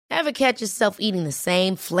Ever catch yourself eating the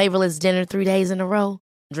same flavorless dinner 3 days in a row?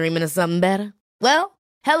 Dreaming of something better? Well,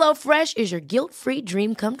 HelloFresh is your guilt-free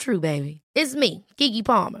dream come true, baby. It's me, Keke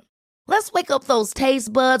Palmer. Let's wake up those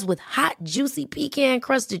taste buds with hot, juicy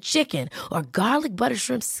pecan-crusted chicken or garlic butter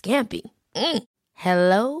shrimp scampi.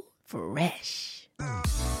 Hello Fresh.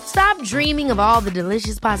 Stop dreaming of all the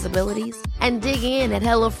delicious possibilities and dig in at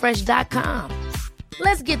HelloFresh.com.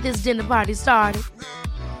 Let's get this dinner party started.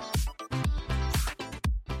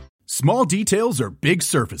 Small details are big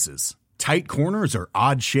surfaces. Tight corners are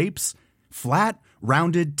odd shapes. Flat,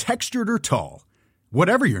 rounded, textured, or tall.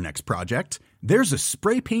 Whatever your next project, there's a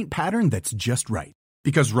spray paint pattern that's just right.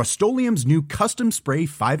 Because Rust-Oleum's new Custom Spray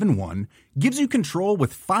 5-in-1 gives you control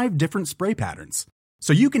with 5 different spray patterns.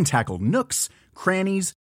 So you can tackle nooks,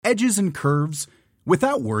 crannies, edges, and curves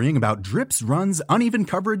without worrying about drips, runs, uneven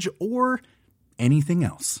coverage, or anything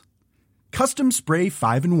else. Custom Spray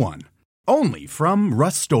 5-in-1. Only from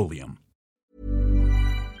Rust-Oleum.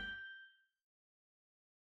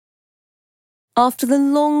 After the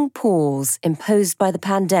long pause imposed by the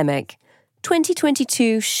pandemic,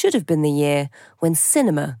 2022 should have been the year when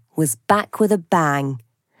cinema was back with a bang.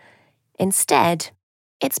 Instead,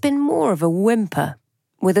 it's been more of a whimper,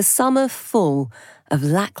 with a summer full of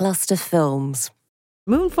lackluster films.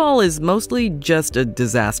 Moonfall is mostly just a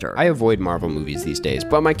disaster. I avoid Marvel movies these days,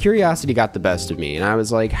 but my curiosity got the best of me, and I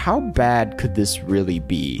was like, how bad could this really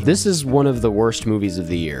be? This is one of the worst movies of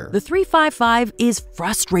the year. The 355 is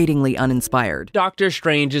frustratingly uninspired. Doctor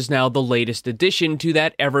Strange is now the latest addition to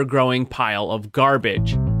that ever-growing pile of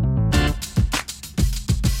garbage.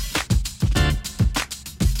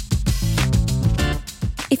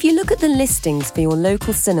 If you look at the listings for your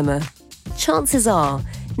local cinema, chances are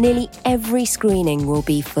nearly every screening will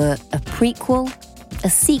be for a prequel, a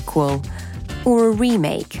sequel, or a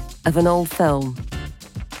remake of an old film.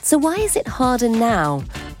 So why is it harder now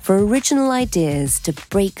for original ideas to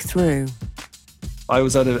break through? I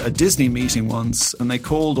was at a Disney meeting once, and they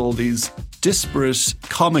called all these disparate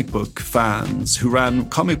comic book fans who ran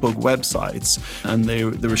comic book websites, and they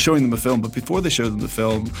were showing them a film, but before they showed them the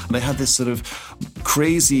film, they had this sort of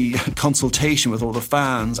crazy consultation with all the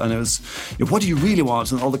fans, and it was, what do you really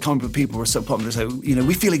want? And all the comic book people were so pumped. They said,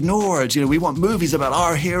 we feel ignored, we want movies about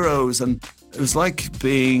our heroes. And it was like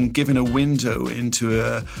being given a window into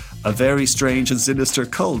a very strange and sinister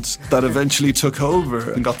cult that eventually took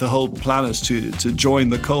over and got the whole planet to join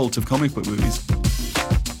the cult of comic book movies.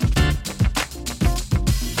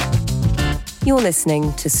 You're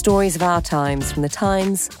listening to Stories of Our Times from The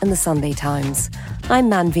Times and The Sunday Times. I'm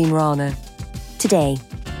Manveen Rana. Today,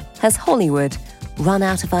 has Hollywood run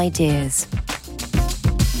out of ideas?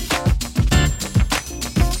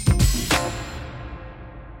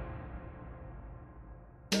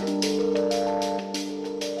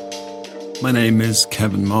 My name is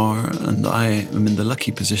Kevin Marr, and I am in the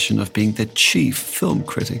lucky position of being the chief film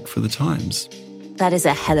critic for The Times. That is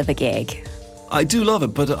a hell of a gig. I do love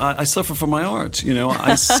it, but I suffer from my art.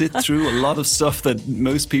 I sit through a lot of stuff that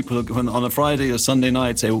most people, when on a Friday or Sunday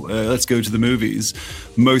night, say, let's go to the movies.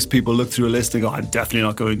 Most people look through a list and go, I'm definitely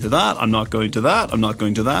not going to that. I'm not going to that. I'm not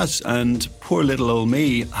going to that. And poor little old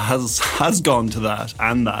me has gone to that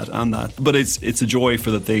and that and that. But it's a joy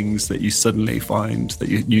for the things that you suddenly find that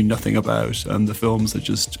you knew nothing about, and the films that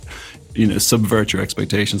just, subvert your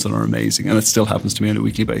expectations and are amazing. And it still happens to me on a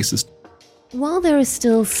weekly basis. While there are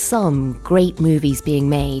still some great movies being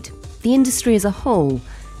made, the industry as a whole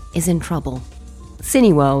is in trouble.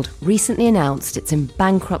 Cineworld recently announced it's in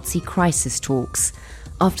bankruptcy crisis talks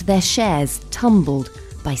after their shares tumbled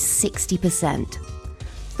by 60%.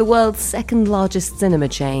 The world's second largest cinema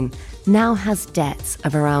chain now has debts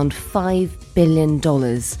of around $5 billion,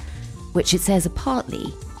 which it says are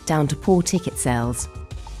partly down to poor ticket sales.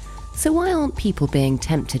 So why aren't people being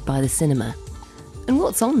tempted by the cinema? And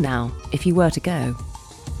what's on now, if you were to go?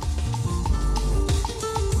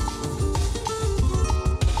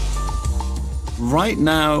 Right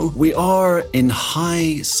now, we are in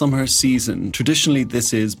high summer season. Traditionally,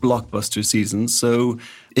 this is blockbuster season. So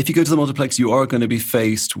if you go to the multiplex, you are going to be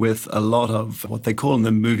faced with a lot of what they call in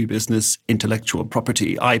the movie business intellectual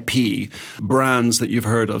property, IP, brands that you've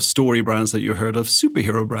heard of, story brands that you've heard of,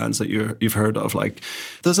 superhero brands that you've heard of. Like,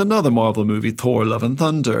 there's another Marvel movie, Thor: Love and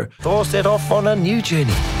Thunder. Thor set off on a new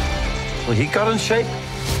journey. Well, he got in shape.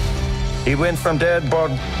 He went from dad bod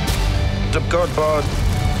to god bod.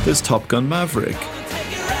 There's Top Gun: Maverick.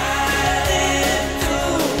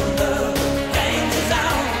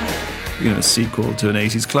 A sequel to an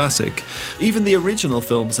 80s classic. Even the original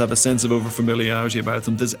films have a sense of overfamiliarity about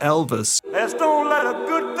them. There's Elvis. Let's don't let a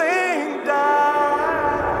good thing die.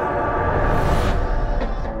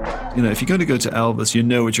 You know, if you're going to go to Elvis, you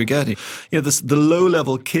know what you're getting. You know, the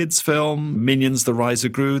low-level kids film, Minions: The Rise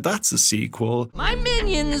of Gru, that's a sequel. My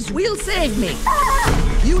minions will save me.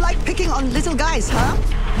 You like picking on little guys, huh?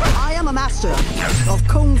 I am a master of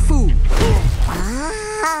Kung Fu.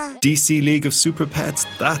 DC League of Super Pets,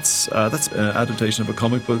 that's an adaptation of a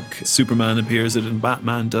comic book. Superman appears in it and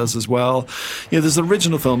Batman does as well. You know, there's an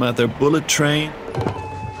original film out there, Bullet Train.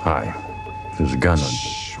 Hi, there's a gun on.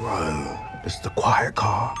 Whoa, it's the quiet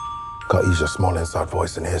car. Gotta use your small inside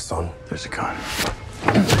voice in here, son. There's a gun.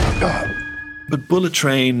 But Bullet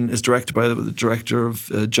Train is directed by the director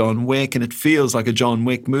of John Wick, and it feels like a John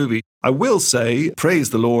Wick movie. I will say, praise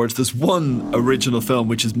the Lord, there's one original film,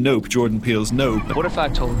 which is Nope, Jordan Peele's Nope. What if I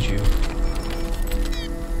told you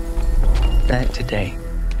that today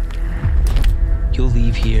you'll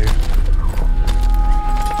leave here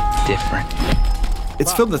different?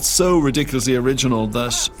 It's a film that's so ridiculously original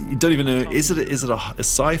that you don't even know, is it a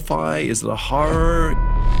sci-fi? Is it a horror?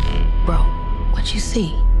 Bro, what you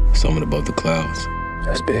see? Something above the clouds.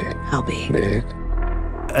 That's big. How big? Big.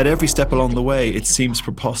 At every step along the way, it seems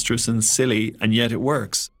preposterous and silly, and yet it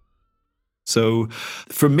works. So,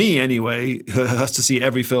 for me anyway, who has to see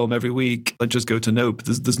every film every week, I'd just go to Nope.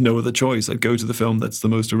 There's no other choice. I'd go to the film that's the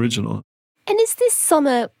most original. And is this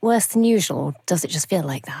summer worse than usual, or does it just feel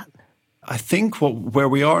like that? I think where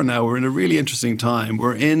we are now, we're in a really interesting time.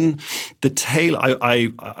 We're in the tail.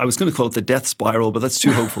 I was going to call it the death spiral, but that's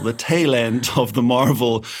too hopeful. The tail end of the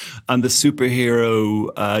Marvel and the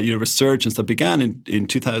superhero resurgence that began in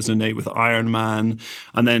 2008 with Iron Man,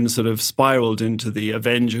 and then sort of spiraled into the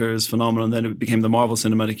Avengers phenomenon. Then it became the Marvel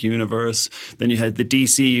Cinematic Universe. Then you had the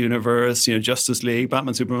DC Universe, Justice League,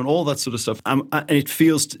 Batman, Superman, all that sort of stuff. And it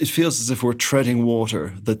feels as if we're treading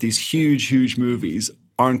water. That these huge movies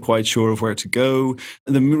aren't quite sure of where to go.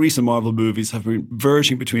 The recent Marvel movies have been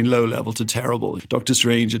verging between low level to terrible. Doctor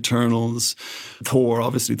Strange, Eternals, Thor,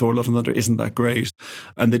 obviously Thor Love and Thunder isn't that great.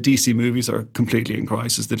 And the DC movies are completely in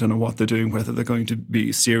crisis. They don't know what they're doing, whether they're going to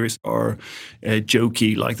be serious or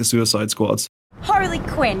jokey like the Suicide Squads. Harley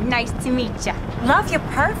Quinn, nice to meet you. Love your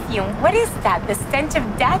perfume. What is that, the stench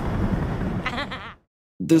of death?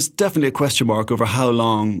 There's definitely a question mark over how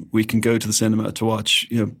long we can go to the cinema to watch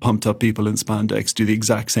pumped up people in spandex do the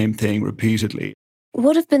exact same thing repeatedly.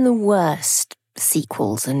 What have been the worst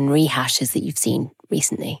sequels and rehashes that you've seen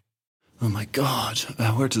recently? Oh my God,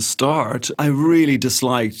 where to start? I really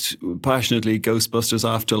disliked passionately Ghostbusters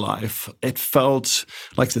Afterlife. It felt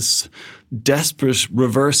like this desperate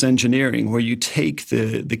reverse engineering where you take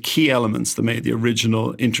the key elements that made the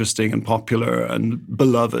original interesting and popular and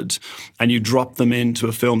beloved, and you drop them into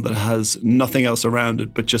a film that has nothing else around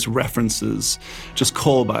it but just references, just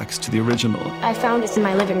callbacks to the original. I found this in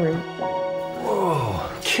my living room. Whoa,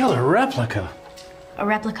 killer replica. A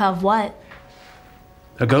replica of what?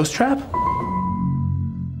 A ghost trap?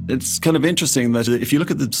 It's kind of interesting that if you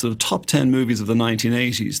look at the sort of top 10 movies of the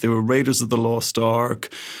 1980s, they were Raiders of the Lost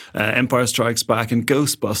Ark, Empire Strikes Back, and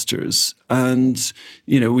Ghostbusters. And,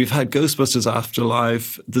 we've had Ghostbusters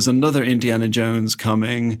Afterlife. There's another Indiana Jones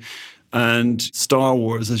coming. And Star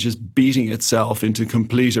Wars is just beating itself into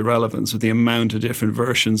complete irrelevance with the amount of different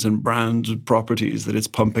versions and brand properties that it's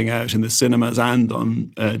pumping out in the cinemas and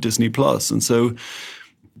on Disney+. And so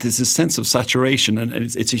there's this sense of saturation, and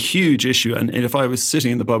it's a huge issue. And if I was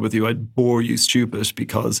sitting in the pub with you, I'd bore you stupid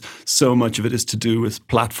because so much of it is to do with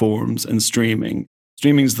platforms and streaming.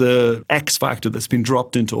 Streaming's the X factor that's been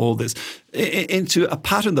dropped into all this, into a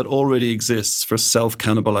pattern that already exists for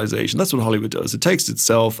self-cannibalization. That's what Hollywood does. It takes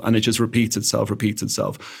itself and it just repeats itself.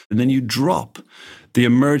 And then you drop the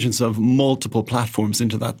emergence of multiple platforms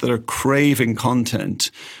into that are craving content.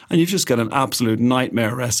 And you've just got an absolute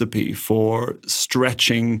nightmare recipe for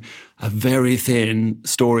stretching a very thin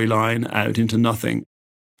storyline out into nothing.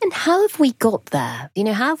 And how have we got there?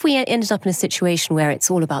 How have we ended up in a situation where it's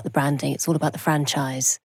all about the branding, it's all about the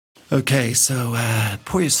franchise? Okay, so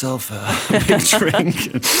pour yourself a big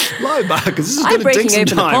drink and lie back, because this is going to take some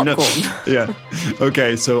time. I'm breaking open the Yeah. popcorn.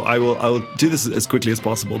 Okay, so I will do this as quickly as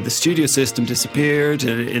possible. The studio system disappeared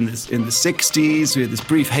in the 60s. We had this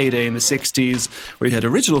brief heyday in the 60s where you had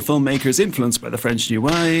original filmmakers influenced by the French New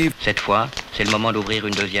Wave. Cette fois, c'est le moment d'ouvrir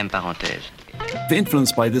une deuxième parenthèse.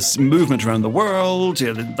 Influenced by this movement around the world,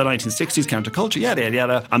 the 1960s counterculture, yada, yada,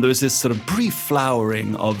 yada. And there was this sort of brief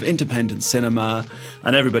flowering of independent cinema,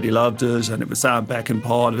 and everybody loved it, and it was Sam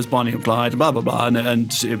Peckinpah, and it was Bonnie and Clyde, and blah, blah, blah,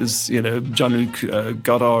 and it was, Jean-Luc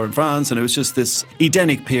Godard in France, and it was just this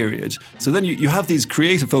Edenic period. So then you have these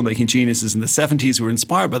creative filmmaking geniuses in the 70s who were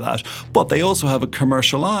inspired by that, but they also have a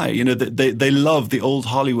commercial eye. They love the old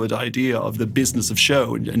Hollywood idea of the business of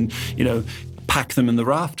show, and pack them in the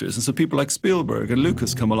rafters. And so people like Spielberg and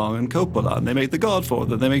Lucas come along and Coppola, and they make The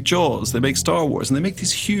Godfather, they make Jaws, they make Star Wars, and they make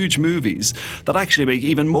these huge movies that actually make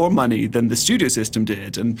even more money than the studio system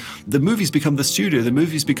did. And the movies become the studio, the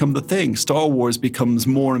movies become the thing. Star Wars becomes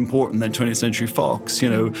more important than 20th Century Fox. You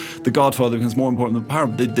know, The Godfather becomes more important than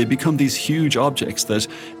Paramount. They become these huge objects that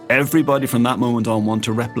everybody from that moment on want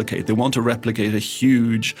to replicate. They want to replicate a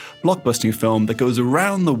huge blockbusting film that goes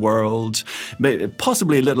around the world,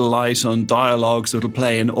 possibly a little light on dialogue, so it'll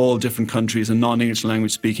play in all different countries and non-English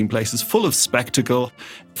language speaking places, full of spectacle.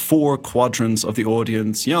 4 quadrants of the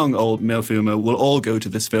audience, young, old, male, female, will all go to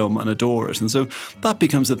this film and adore it. And so that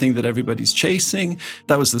becomes the thing that everybody's chasing.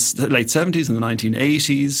 That was the late 70s and the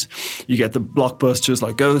 1980s. You get the blockbusters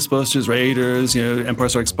like Ghostbusters, Raiders, you know, Empire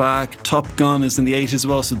Strikes Back. Top Gun is in the 80s as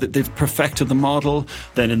well, so they've perfected the model.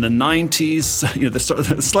 Then in the 90s, you know,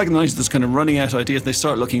 it's like in the 90s, there's kind of running out ideas. They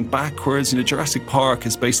start looking backwards. You know, Jurassic Park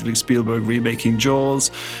is basically Spielberg remaking Jaws.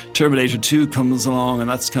 Terminator 2 comes along, and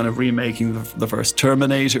that's kind of remaking the first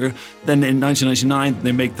Terminator. Then in 1999,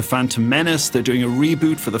 they make The Phantom Menace. They're doing a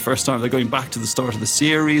reboot for the first time. They're going back to the start of the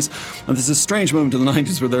series. And there's a strange moment in the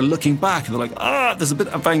 90s where they're looking back and they're like, there's a bit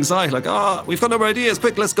of anxiety, like, we've got no more ideas.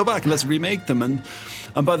 Quick, let's go back and let's remake them. And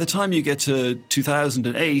by the time you get to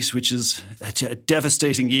 2008, which is a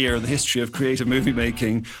devastating year in the history of creative movie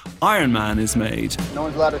making, Iron Man is made. No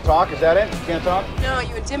one's allowed to talk? Is that it? You can't talk? No,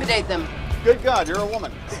 you intimidate them. Good God, you're a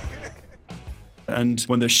woman. And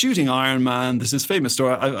when they're shooting Iron Man, there's this famous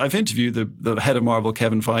story. I've interviewed the head of Marvel,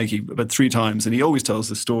 Kevin Feige, about 3 times, and he always tells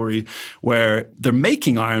the story where they're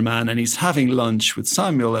making Iron Man and he's having lunch with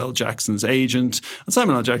Samuel L. Jackson's agent. And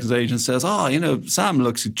Samuel L. Jackson's agent says, you know, Sam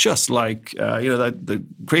looks just like, the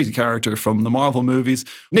crazy character from the Marvel movies,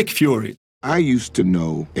 Nick Fury. I used to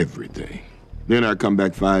know everything. Then I come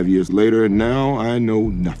back 5 years later, and now I know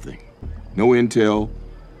nothing. No intel,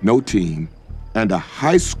 no team, and a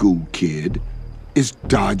high school kid is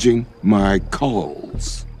dodging my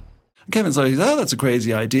calls. Kevin's like, that's a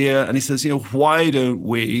crazy idea. And he says, you know, why don't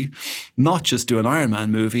we not just do an Iron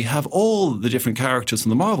Man movie, have all the different characters from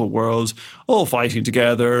the Marvel world all fighting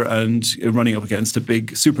together and running up against a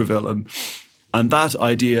big supervillain? And that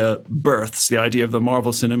idea births the idea of the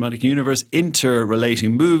Marvel Cinematic Universe,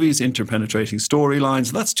 interrelating movies, interpenetrating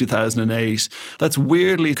storylines. That's 2008. That's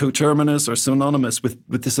weirdly coterminous or synonymous with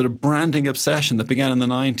this sort of branding obsession that began in the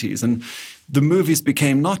 90s. And the movies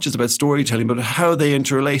became not just about storytelling, but how they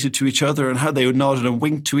interrelated to each other and how they nodded and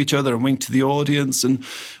winked to each other and winked to the audience. And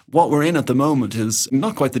what we're in at the moment is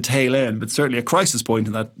not quite the tail end, but certainly a crisis point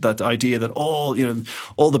in that idea that all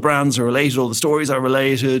the brands are related, all the stories are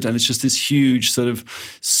related, and it's just this huge sort of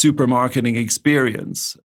super marketing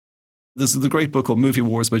experience. This is the great book called Movie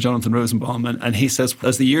Wars by Jonathan Rosenbaum, and he says,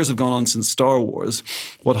 as the years have gone on since Star Wars,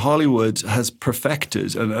 what Hollywood has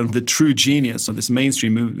perfected and the true genius of this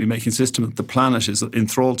mainstream movie-making system that the planet is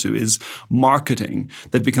enthralled to is marketing.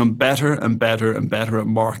 They've become better and better and better at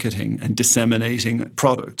marketing and disseminating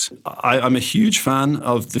product. I'm a huge fan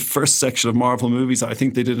of the first section of Marvel movies. I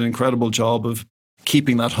think they did an incredible job of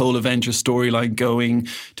keeping that whole Avengers storyline going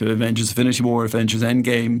to Avengers Infinity War, Avengers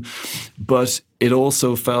Endgame. But it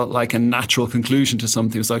also felt like a natural conclusion to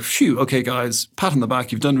something. It was like, phew, okay, guys, pat on the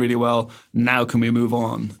back, you've done really well. Now can we move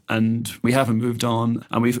on? And we haven't moved on.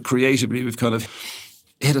 And we've kind of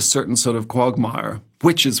hit a certain sort of quagmire,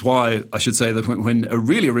 which is why I should say that when a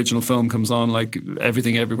really original film comes on, like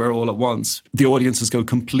Everything Everywhere All at Once, the audiences go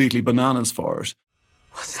completely bananas for it.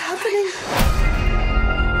 What's happening?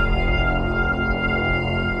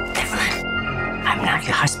 I'm not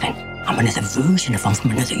your husband. I'm another version of him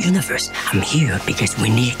from another universe. I'm here because we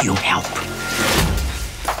need your help.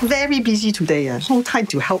 Very busy today. No time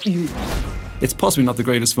to help you. It's possibly not the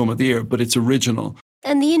greatest film of the year, but it's original.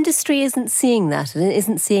 And the industry isn't seeing that, and it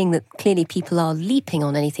isn't seeing that clearly people are leaping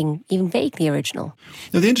on anything even vaguely original.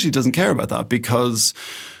 No, the industry doesn't care about that because,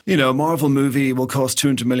 you know, a Marvel movie will cost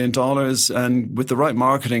 $200 million, and with the right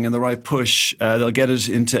marketing and the right push, they'll get it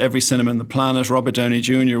into every cinema on the planet. Robert Downey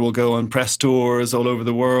Jr. will go on press tours all over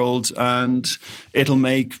the world, and it'll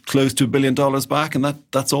make close to $1 billion back, and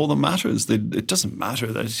that's all that matters. It doesn't matter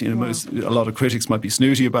that, you know, a lot of critics might be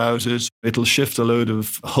snooty about it. It'll shift a load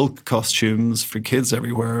of Hulk costumes for kids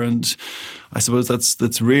everywhere, and I suppose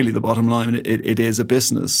that's really the bottom line. It is a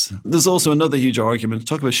business. There's also another huge argument.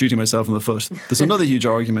 Talk about shooting myself in the foot. There's another huge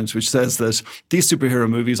argument which says that these superhero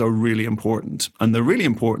movies are really important. And they're really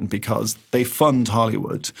important because they fund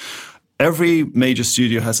Hollywood. Every major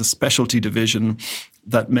studio has a specialty division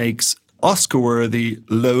that makes Oscar-worthy,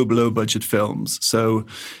 low-budget films. So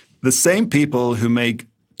the same people who make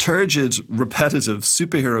turgid, repetitive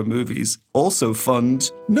superhero movies also fund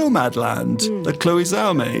Nomadland that Chloe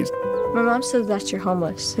Zhao made. My mom says that you're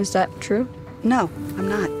homeless. Is that true? No, I'm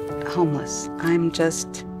not homeless. I'm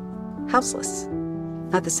just houseless.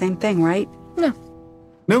 Not the same thing, right? No.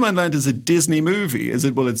 No Man Land is a Disney movie.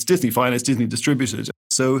 Well, it's Disney financed, Disney distributed.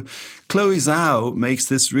 So Chloe Zhao makes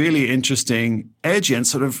this really interesting, edgy and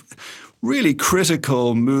sort of really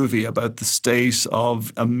critical movie about the state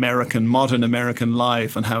of modern American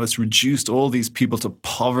life and how it's reduced all these people to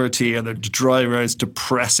poverty and their driver is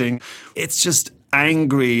depressing. It's just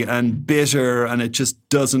angry and bitter, and it just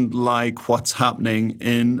doesn't like what's happening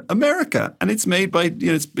in America. And it's made by,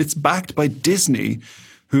 it's backed by Disney,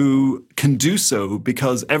 who can do so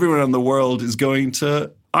because everyone in the world is going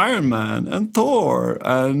to Iron Man and Thor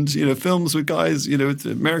and, films with guys, with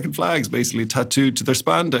American flags basically tattooed to their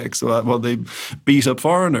spandex while they beat up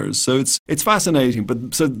foreigners. So it's fascinating.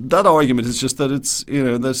 But so that argument is just that it's,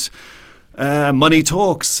 that money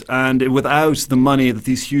talks, and without the money that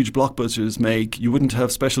these huge blockbusters make, you wouldn't have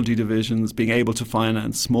specialty divisions being able to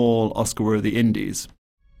finance small Oscar-worthy indies.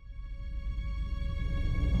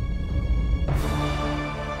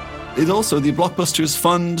 It also, the blockbusters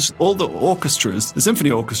fund all the orchestras. The symphony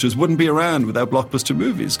orchestras wouldn't be around without blockbuster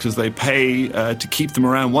movies because they pay to keep them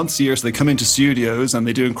around once a year. So they come into studios and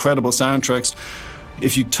they do incredible soundtracks.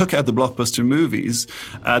 If you took out the blockbuster movies,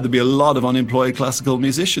 there'd be a lot of unemployed classical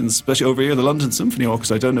musicians, especially over here, the London Symphony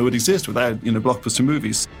Orchestra. I don't know would exist without, blockbuster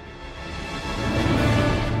movies.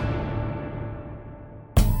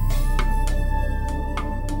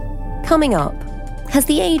 Coming up, has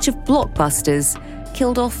the age of blockbusters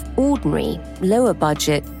killed off ordinary, lower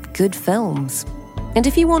budget, good films? And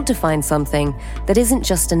if you want to find something that isn't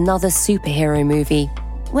just another superhero movie,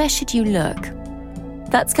 where should you look?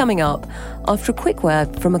 That's coming up after a quick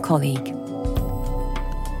word from a colleague.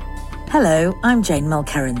 Hello, I'm Jane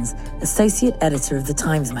Mulkerrins, Associate Editor of The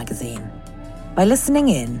Times magazine. By listening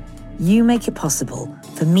in, you make it possible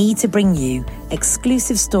for me to bring you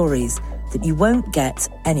exclusive stories that you won't get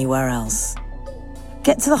anywhere else.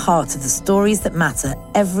 Get to the heart of the stories that matter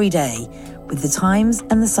every day with The Times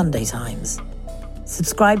and The Sunday Times.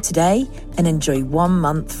 Subscribe today and enjoy 1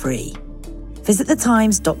 month free. Visit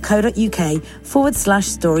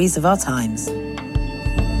thetimes.co.uk/stories of our times.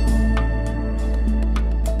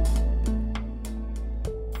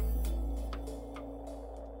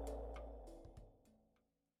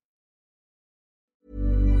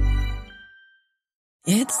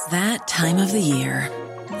 It's that time of the year.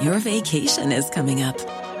 Your vacation is coming up.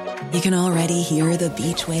 You can already hear the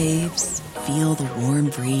beach waves, feel the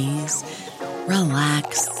warm breeze,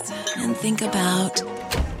 relax, and think about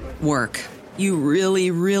work. You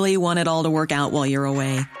really, really want it all to work out while you're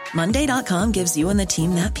away. Monday.com gives you and the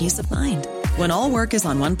team that peace of mind. When all work is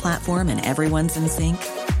on one platform and everyone's in sync,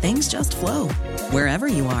 things just flow. Wherever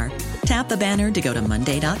you are, tap the banner to go to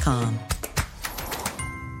Monday.com.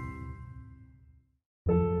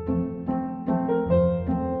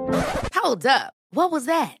 Hold up. What was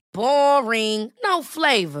that? Boring. No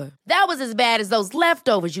flavor. That was as bad as those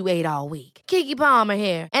leftovers you ate all week. Keke Palmer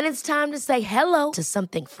here, and it's time to say hello to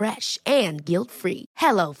something fresh and guilt-free.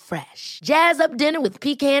 Hello Fresh. Jazz up dinner with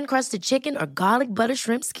pecan-crusted chicken or garlic butter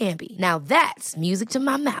shrimp scampi. Now that's music to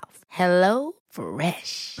my mouth. Hello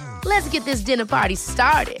Fresh. Let's get this dinner party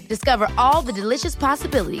started. Discover all the delicious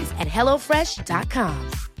possibilities at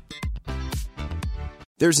HelloFresh.com.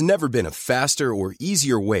 There's never been a faster or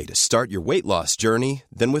easier way to start your weight loss journey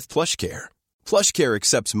than with PlushCare. PlushCare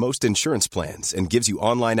accepts most insurance plans and gives you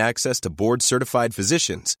online access to board-certified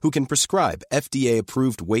physicians who can prescribe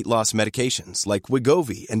FDA-approved weight loss medications like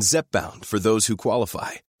Wegovy and Zepbound for those who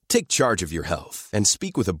qualify. Take charge of your health and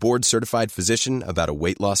speak with a board-certified physician about a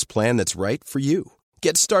weight loss plan that's right for you.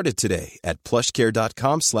 Get started today at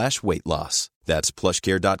plushcare.com/weightloss. That's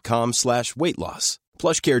plushcare.com/weightloss.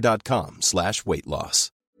 plushcare.com/weightloss.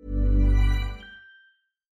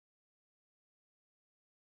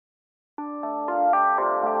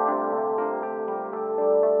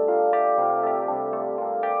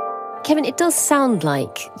 Kevin, it does sound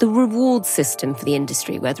like the reward system for the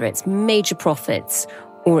industry, whether it's major profits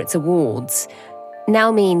or it's awards,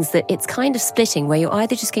 now means that it's kind of splitting, where you're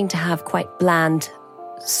either just going to have quite bland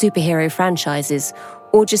superhero franchises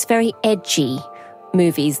or just very edgy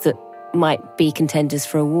movies that might be contenders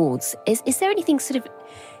for awards. Is there anything sort of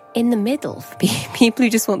in the middle for people who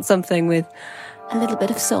just want something with a little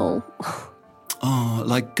bit of soul? Oh,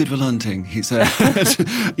 like Good Will Hunting, he said.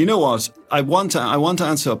 You know what? I want to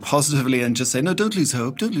answer positively and just say, no, don't lose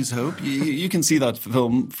hope. Don't lose hope. You can see that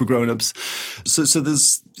film for grown-ups. So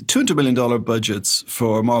there's $200 million budgets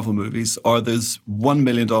for Marvel movies, or there's $1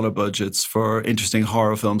 million budgets for interesting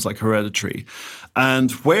horror films like Hereditary.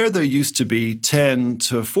 And where there used to be $10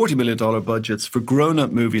 to $40 million budgets for grown-up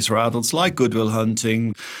movies for adults like Good Will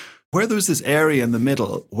Hunting, where there's this area in the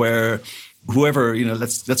middle where whoever,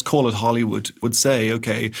 let's call it Hollywood, would say,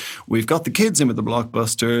 okay, we've got the kids in with the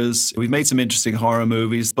blockbusters, we've made some interesting horror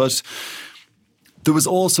movies, but there was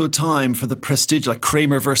also time for the prestige, like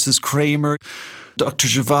Kramer versus Kramer, Dr.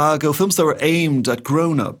 Zhivago, films that were aimed at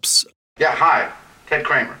grown-ups. Yeah, hi, Ted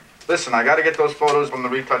Kramer. Listen, I got to get those photos from the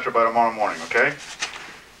retoucher by tomorrow morning, okay?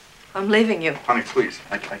 I'm leaving you. Honey, please,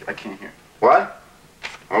 I can't hear. What?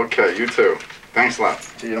 Okay, you too. Thanks a lot.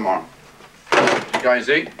 See you tomorrow. You guys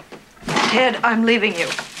eat? Ted, I'm leaving you.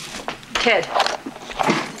 Ted.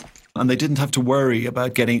 And they didn't have to worry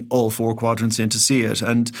about getting all four quadrants in to see it.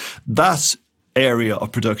 And that area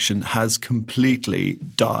of production has completely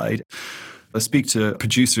died. I speak to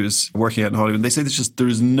producers working out in Hollywood, and they say there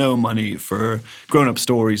is no money for grown-up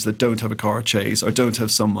stories that don't have a car chase or don't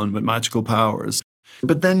have someone with magical powers.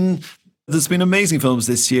 But then there's been amazing films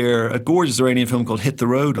this year. A gorgeous Iranian film called Hit the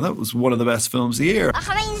Road, and that was one of the best films of the year.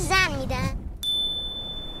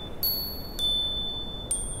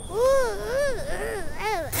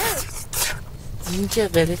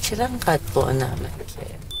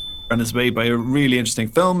 And it's made by a really interesting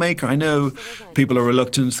filmmaker. I know people are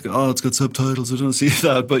reluctant to go, oh, it's got subtitles, I don't see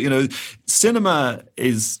that. But, cinema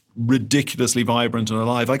is ridiculously vibrant and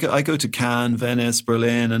alive. I go to Cannes, Venice,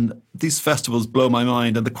 Berlin, and these festivals blow my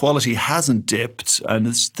mind, and the quality hasn't dipped, and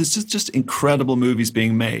there's just incredible movies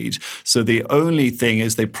being made. So the only thing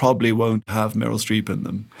is they probably won't have Meryl Streep in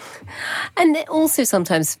them. And it also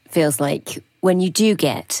sometimes feels like when you do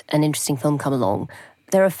get an interesting film come along,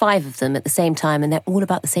 there are 5 of them at the same time and they're all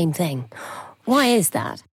about the same thing. Why is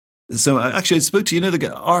that? So actually I spoke to, the guy,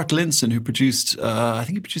 Art Linson, who produced, I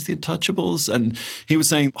think he produced The Untouchables, and he was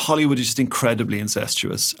saying Hollywood is just incredibly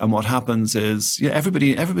incestuous. And what happens is,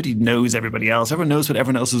 everybody knows everybody else. Everyone knows what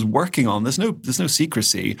everyone else is working on. There's no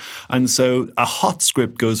secrecy. And so a hot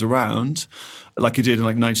script goes around, like it did in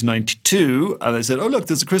 1992, and they said, oh, look,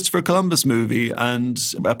 there's a Christopher Columbus movie, and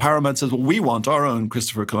Paramount says, well, we want our own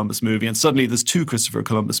Christopher Columbus movie, and suddenly there's 2 Christopher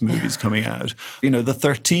Columbus movies coming out. The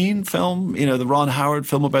 13 film, the Ron Howard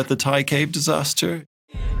film about the Thai cave disaster.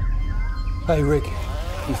 Hey, Rick,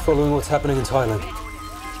 you following what's happening in Thailand?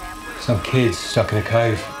 Some kids stuck in a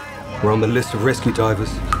cave. We're on the list of rescue divers.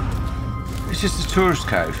 It's just a tourist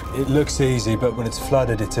cave. It looks easy, but when it's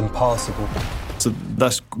flooded, it's impassable. So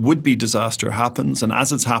that would-be disaster happens, and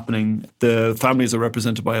as it's happening, the families are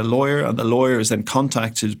represented by a lawyer, and the lawyer is then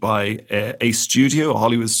contacted by a studio, a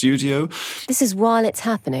Hollywood studio. This is while it's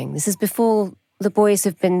happening. This is before the boys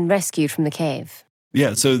have been rescued from the cave.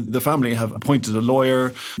 Yeah, so the family have appointed a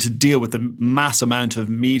lawyer to deal with the mass amount of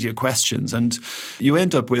media questions. And you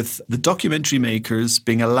end up with the documentary makers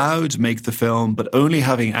being allowed to make the film, but only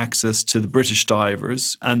having access to the British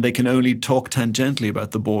divers. And they can only talk tangentially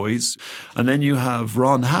about the boys. And then you have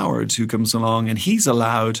Ron Howard, who comes along, and he's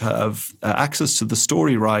allowed to have access to the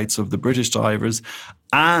story rights of the British divers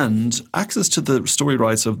and access to the story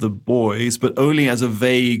rights of the boys, but only as a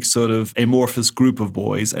vague sort of amorphous group of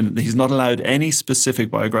boys. And he's not allowed any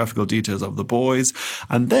specific biographical details of the boys.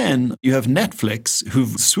 And then you have Netflix,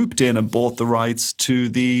 who've swooped in and bought the rights to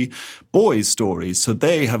the boys' stories. So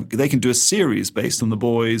they can do a series based on the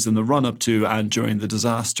boys in the run-up to and during the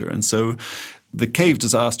disaster. And so the cave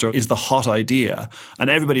disaster is the hot idea. And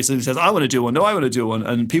everybody says, I want to do one. No, I want to do one.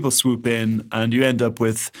 And people swoop in, and you end up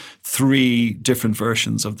with 3 different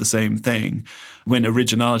versions of the same thing. When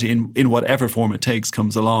originality, in whatever form it takes,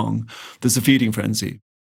 comes along, there's a feeding frenzy.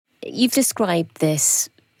 You've described this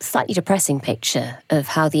slightly depressing picture of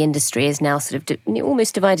how the industry is now sort of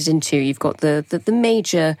almost divided in 2. You've got the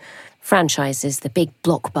major franchises, the big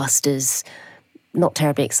blockbusters, not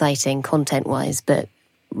terribly exciting content-wise, but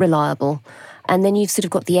reliable. And then you've sort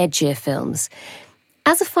of got the edgier films.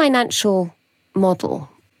 As a financial model,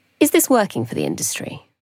 is this working for the industry?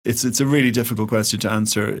 It's a really difficult question to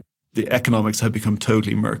answer. The economics have become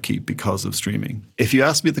totally murky because of streaming. If you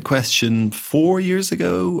asked me the question 4 years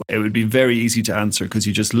ago, it would be very easy to answer, because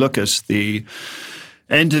you just look at the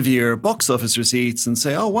end-of-year box office receipts and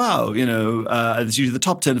say, oh, wow, it's usually the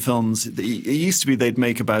top 10 films. It used to be they'd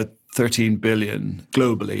make about 13 billion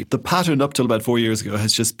globally. The pattern up till about 4 years ago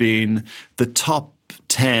has just been the top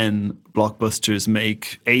 10 blockbusters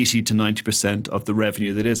make 80 to 90% of the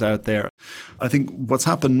revenue that is out there. I think what's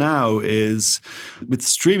happened now is with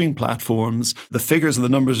streaming platforms, the figures and the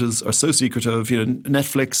numbers are so secretive.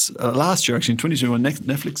 Netflix, last year, actually in 2021,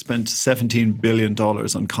 Netflix spent $17 billion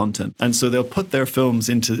on content. And so they'll put their films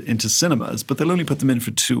into cinemas, but they'll only put them in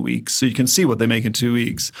for 2 weeks. So you can see what they make in 2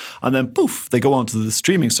 weeks. And then poof, they go onto the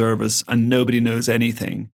streaming service and nobody knows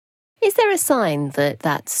anything. Is there a sign that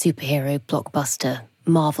superhero blockbuster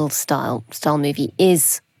Marvel-style movie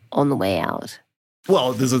is on the way out?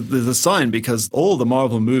 Well, there's a sign, because all the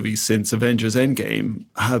Marvel movies since Avengers Endgame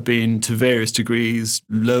have been, to various degrees,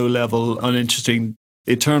 low-level, uninteresting.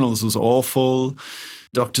 Eternals was awful.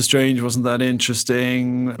 Doctor Strange wasn't that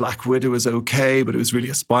interesting. Black Widow was okay, but it was really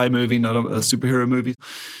a spy movie, not a superhero movie.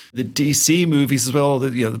 The DC movies as well,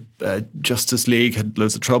 Justice League had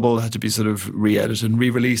loads of trouble, had to be sort of re-edited and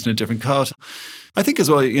re-released in a different cut. I think as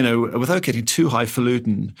well, without getting too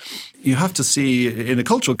highfalutin, you have to see in the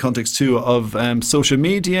cultural context too of social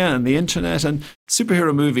media and the internet and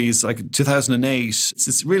superhero movies like 2008. It's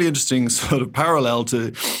this really interesting sort of parallel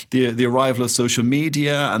to the arrival of social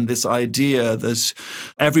media and this idea that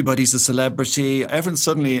everybody's a celebrity, everyone's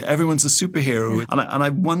a superhero. And I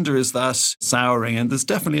wonder, is that souring? And there's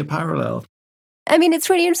definitely a parallel. I mean, it's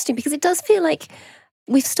really interesting because it does feel like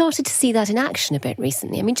we've started to see that in action a bit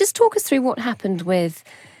recently. I mean, just talk us through what happened with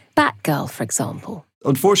Batgirl, for example.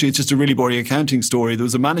 Unfortunately, it's just a really boring accounting story. There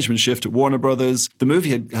was a management shift at Warner Brothers. The movie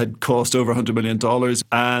had cost over $100 million,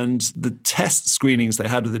 and the test screenings they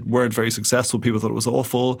had with it weren't very successful. People thought it was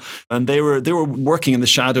awful. And they were working in the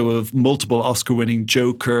shadow of multiple Oscar-winning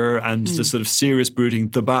Joker and the sort of serious brooding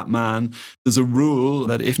The Batman. There's a rule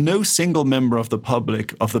that if no single member of the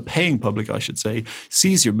public, of the paying public, I should say,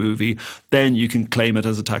 sees your movie, then you can claim it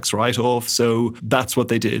as a tax write-off. So that's what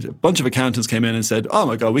they did. A bunch of accountants came in and said, oh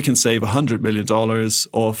my God, we can save $100 million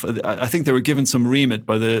off. I think they were given some remit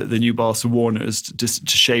by the new boss of Warner's to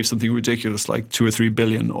shave something ridiculous like $2 or $3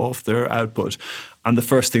 billion off their output. And the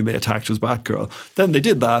first thing they attacked was Batgirl. Then they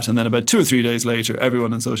did that, and then about 2 or 3 days later,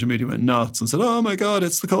 everyone on social media went nuts and said, oh my God,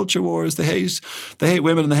 it's the culture wars. They hate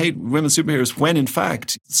women and they hate women superheroes, when in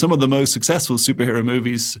fact, some of the most successful superhero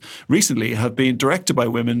movies recently have been directed by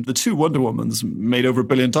women. The 2 Wonder Womans made over $1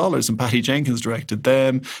 billion, and Patty Jenkins directed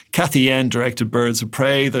them. Cathy Yan directed Birds of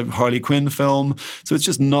Prey, the Harley Quinn film. So it's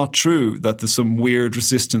just not true that there's some weird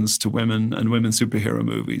resistance to women and women superhero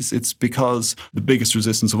movies. It's because the biggest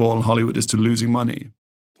resistance of all in Hollywood is to losing money.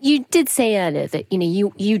 You did say earlier that,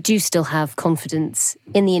 you do still have confidence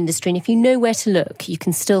in the industry, and if you know where to look, you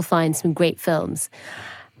can still find some great films.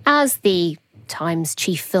 As the Times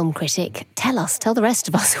chief film critic, tell the rest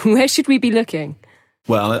of us, where should we be looking?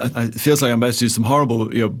 Well, it feels like I'm about to do some horrible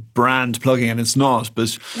brand plugging, and it's not.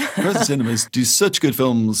 But Curzon Cinemas do such good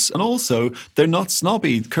films. And also, they're not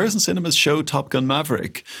snobby. Curzon Cinemas show Top Gun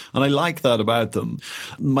Maverick, and I like that about them.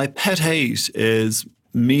 My pet hate is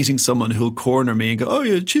meeting someone who'll corner me and go, oh,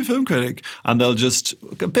 you're a chief film critic. And they'll just,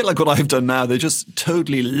 a bit like what I've done now, they just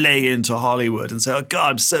totally lay into Hollywood and say, oh,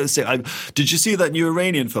 God, I'm so sick. Did you see that new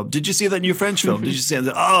Iranian film? Did you see that new French film? Did you see it?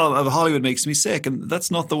 Oh, Hollywood makes me sick. And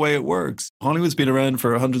that's not the way it works. Hollywood's been around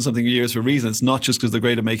for 100-something years for a reason. It's not just because they're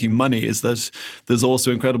great at making money. It's that there's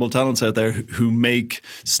also incredible talents out there who make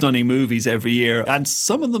stunning movies every year. And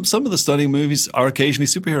some of the stunning movies are occasionally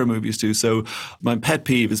superhero movies too. So my pet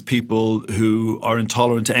peeve is people who are intolerant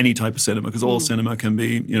to any type of cinema, because all cinema can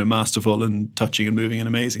be, masterful and touching and moving and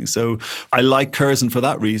amazing. So I like Curzon for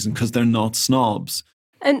that reason, because they're not snobs.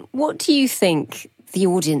 And what do you think the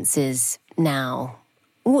audience is now?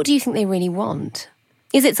 What do you think they really want?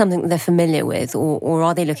 Is it something that they're familiar with, or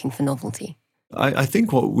are they looking for novelty? I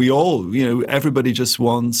think what we all, everybody just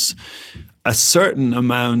wants a certain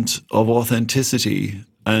amount of authenticity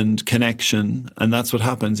and connection, and that's what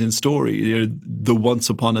happens in story, the once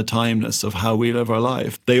upon a timeness of how we live our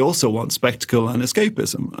life. They also want spectacle and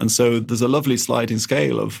escapism, and so there's a lovely sliding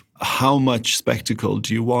scale of how much spectacle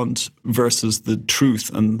do you want versus the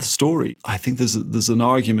truth and the story. I think there's an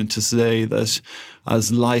argument to say that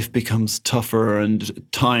as life becomes tougher and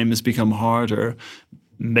time has become harder,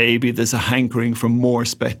 maybe there's a hankering for more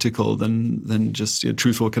spectacle than just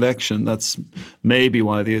truthful connection. That's maybe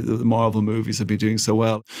why the Marvel movies have been doing so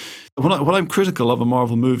well. When I'm critical of a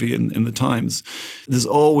Marvel movie in the Times, there's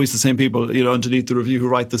always the same people, underneath the review who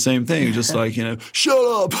write the same thing, just like, shut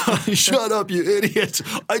up, shut up, you idiot.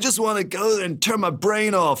 I just want to go there and turn my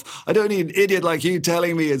brain off. I don't need an idiot like you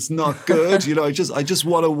telling me it's not good. I just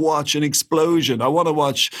want to watch an explosion. I want to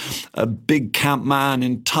watch a big camp man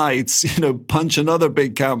in tights, punch another big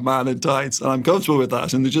big camp man in tights, and I'm comfortable with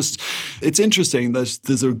that. And it's interesting that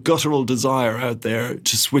there's a guttural desire out there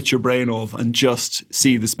to switch your brain off and just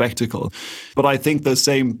see the spectacle. But I think those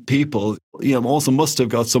same people, also must have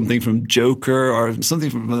got something from Joker or something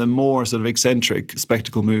from the more sort of eccentric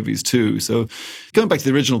spectacle movies too. So going back to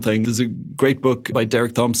the original thing, there's a great book by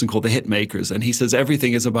Derek Thompson called The Hitmakers, and he says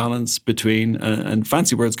everything is a balance between, and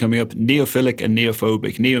fancy words coming up, neophilic and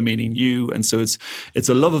neophobic. Neo meaning new, and so it's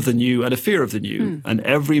a love of the new and a fear of the new. And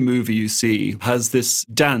every movie you see has this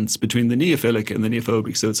dance between the neophilic and the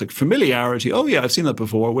neophobic. So it's like familiarity. Oh yeah, I've seen that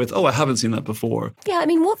before. With I haven't seen that before. Yeah, I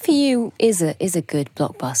mean, what for you is a good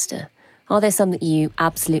blockbuster? Are there some that you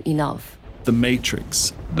absolutely love? The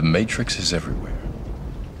Matrix. The Matrix is everywhere.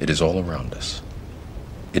 It is all around us.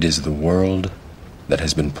 It is the world that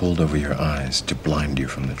has been pulled over your eyes to blind you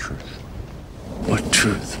from the truth. What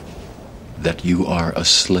truth? That you are a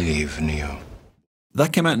slave, Neo.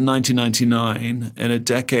 That came out in 1999, in a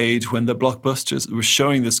decade when the blockbusters were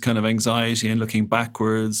showing this kind of anxiety and looking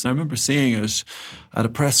backwards. I remember seeing it at a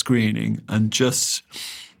press screening and just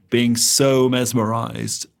being so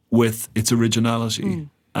mesmerized with its originality.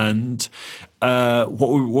 And what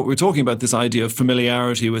we're talking about, this idea of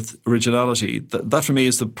familiarity with originality, that for me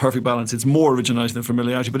is the perfect balance. It's more originality than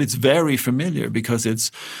familiarity, but it's very familiar because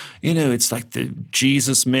it's like the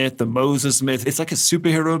Jesus myth, the Moses myth. It's like a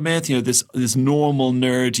superhero myth, this normal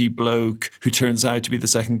nerdy bloke who turns out to be the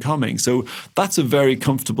second coming. So that's a very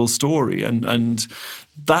comfortable story, and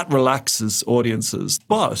that relaxes audiences.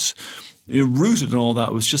 But rooted in all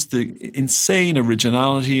that was just the insane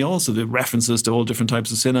originality, also the references to all different types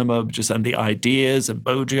of cinema, and the ideas and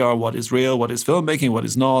Baudrillard, what is real, what is filmmaking, what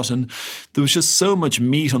is not. And there was just so much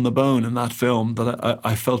meat on the bone in that film that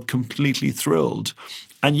I felt completely thrilled.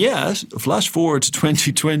 And yet, flash forward to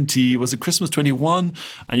 2020, was it Christmas 21?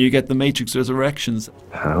 And you get The Matrix Resurrections.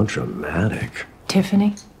 How dramatic.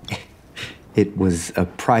 Tiffany? It was a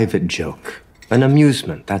private joke. An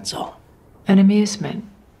amusement, that's all. An amusement?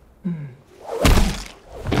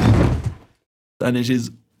 And it is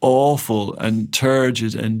awful and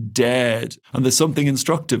turgid and dead. And there's something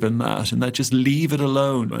instructive in that, and that just leave it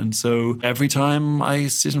alone. And so every time I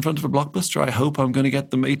sit in front of a blockbuster, I hope I'm going to get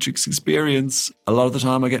the Matrix experience. A lot of the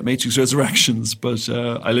time I get Matrix Resurrections, but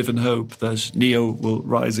I live in hope that Neo will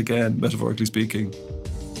rise again, metaphorically speaking.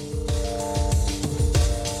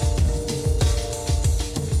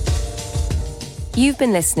 You've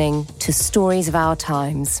been listening to Stories of Our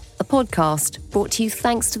Times, a podcast brought to you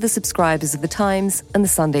thanks to the subscribers of The Times and The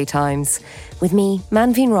Sunday Times, with me,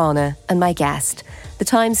 Manveen Rana, and my guest, The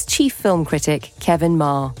Times chief film critic, Kevin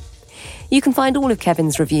Marr. You can find all of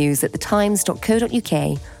Kevin's reviews at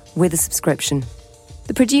thetimes.co.uk with a subscription.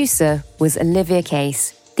 The producer was Olivia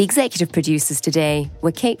Case. The executive producers today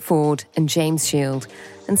were Kate Ford and James Shield,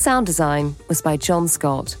 and sound design was by John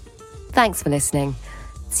Scott. Thanks for listening.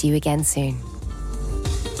 See you again soon.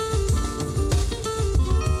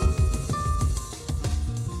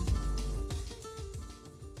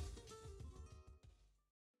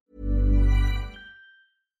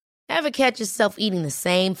 Ever catch yourself eating the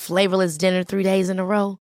same flavorless dinner 3 days in a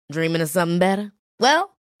row? Dreaming of something better?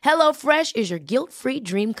 Well, HelloFresh is your guilt-free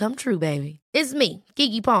dream come true, baby. It's me,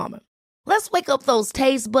 Keke Palmer. Let's wake up those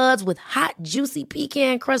taste buds with hot, juicy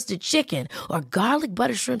pecan-crusted chicken or garlic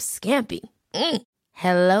butter shrimp scampi.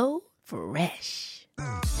 HelloFresh.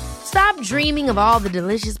 Stop dreaming of all the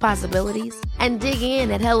delicious possibilities and dig in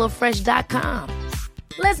at HelloFresh.com.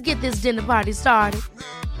 Let's get this dinner party started.